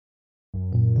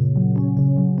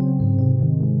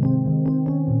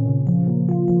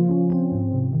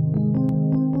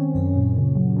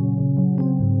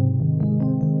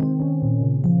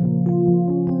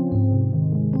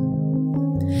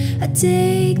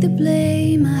the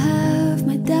blame. I have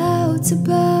my doubts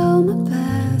about my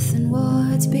path and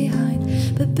what's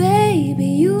behind, but baby,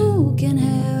 you can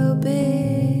help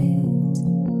it.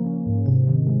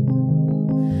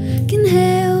 Can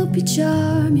help you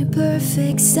charm your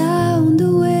perfect sound,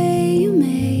 the way you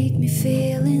make me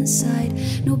feel inside.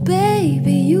 No,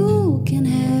 baby, you can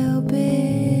help it.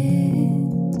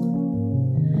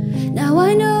 Now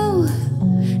I know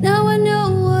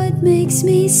what makes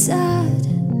me sad.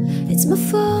 It's my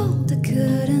fault I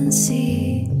couldn't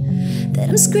see that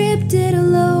I'm scripted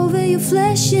all over your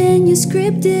flesh and you're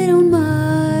scripted on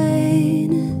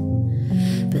mine.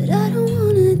 But I don't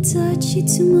wanna touch you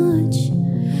too much.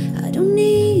 I don't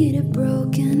need a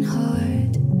broken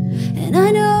heart. And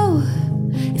I know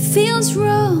it feels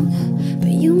wrong, but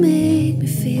you make me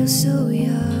feel so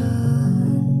young.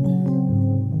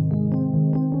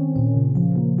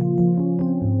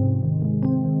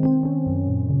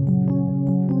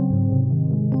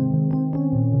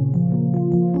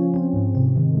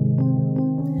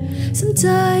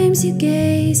 Sometimes you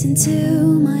gaze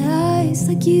into my eyes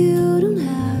like you don't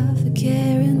have a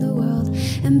care in the world,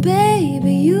 and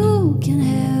baby, you can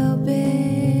help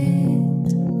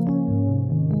it.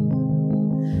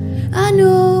 I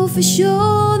know for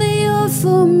sure that you're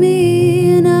for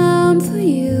me and I'm for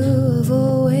you, I've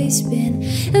always been,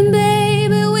 and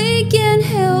baby, we can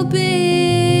help it.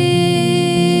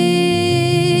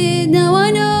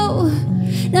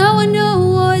 Now I know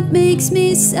what makes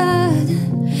me sad.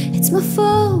 It's my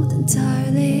fault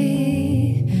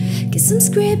entirely, 'cause I'm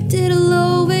scripted all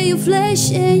over your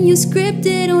flesh and you're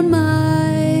scripted on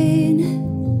mine.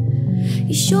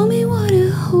 You show me what a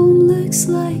home looks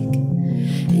like,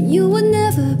 and you would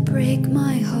never break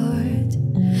my heart.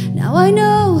 Now I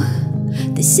know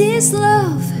this is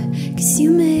love, 'cause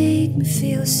you make me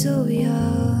feel so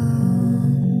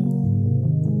young.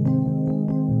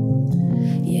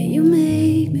 Yeah, you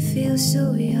make me feel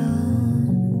so young.